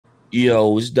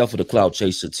Yo, it's definitely the Clout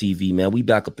Chaser TV, man. We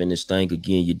back up in this thing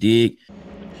again, you dig?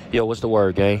 Yo, what's the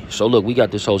word, gang? So look, we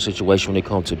got this whole situation when it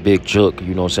comes to Big Jook,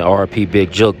 you know what I'm saying? RP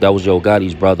Big Jook, that was Yo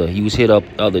Gotti's brother. He was hit up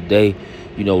the other day,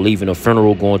 you know, leaving a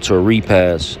funeral, going to a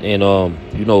repast. And,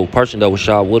 you know, person that was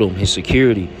shot with him, his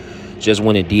security, just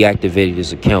went and deactivated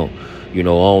his account. You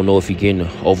know, I don't know if he getting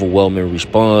an overwhelming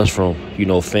response from, you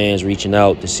know, fans reaching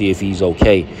out to see if he's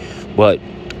okay. But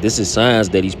this is signs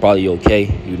that he's probably okay,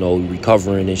 you know,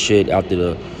 recovering and shit after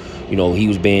the, you know, he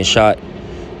was being shot.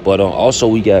 But also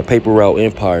we got Paper Route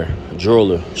Empire,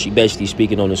 jeweler. She basically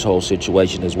speaking on this whole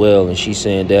situation as well. And she's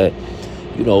saying that,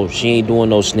 you know, she ain't doing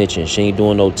no snitching. She ain't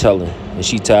doing no telling. And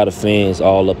she tired of fans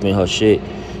all up in her shit,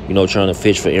 you know, trying to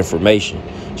fish for information.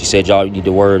 She said y'all need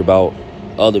to worry about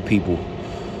other people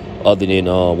other than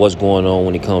what's going on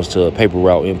when it comes to Paper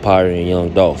Route Empire and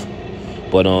Young Dolph.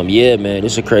 But, yeah, man,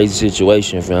 it's a crazy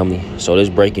situation, family. So there's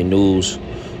breaking news.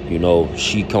 You know,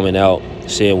 she coming out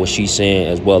saying what she's saying,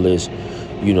 as well as,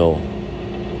 you know,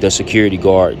 the security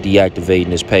guard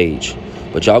deactivating this page.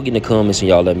 But y'all get in the comments and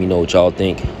y'all let me know what y'all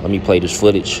think. Let me play this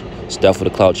footage. It's definitely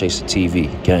the Clout Chaser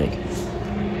TV, gang.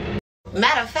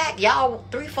 Matter of fact, y'all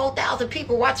 3,000-4,000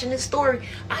 people watching this story,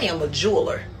 I am a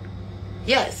jeweler.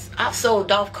 Yes, I've sold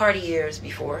Dolph Cartiers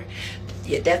before.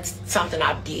 Yeah, that's something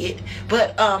I did.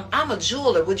 But I'm a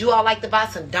jeweler. Would you all like to buy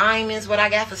some diamonds? What I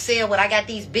got for sale? What I got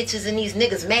these bitches and these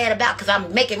niggas mad about? Because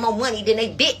I'm making more money than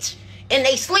they bitch and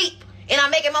they sleep. And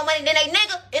I'm making more money than they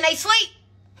nigga and they sleep.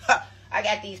 I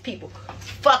got these people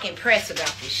fucking pressed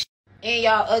about this shit. And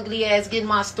y'all ugly ass getting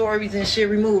my stories and shit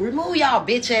removed. Remove y'all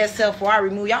bitch ass self before I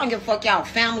remove. Y'all don't give a fuck y'all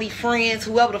family, friends,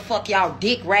 whoever the fuck y'all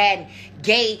dick riding,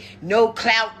 gay, no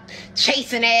clout,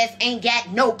 chasing ass, ain't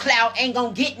got no clout, ain't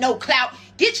gonna get no clout.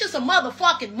 Get you some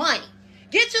motherfucking money.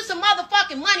 Get you some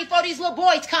motherfucking money before these little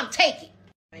boys come take it.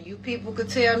 And you people could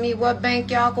tell me what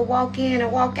bank y'all could walk in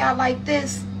and walk out like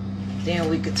this, then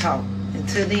we could talk.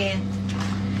 Until then,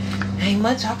 ain't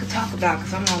much I could talk about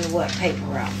because I'm on the what? Paper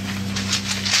route.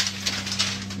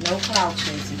 No clout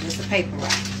chasing, just a paper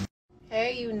route.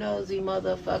 Hey, you nosy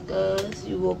motherfuckers,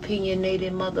 you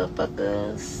opinionated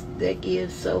motherfuckers that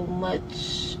give so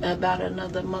much about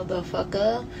another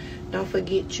motherfucker. Don't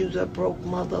forget you's a broke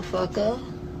motherfucker.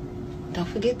 Don't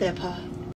forget that part.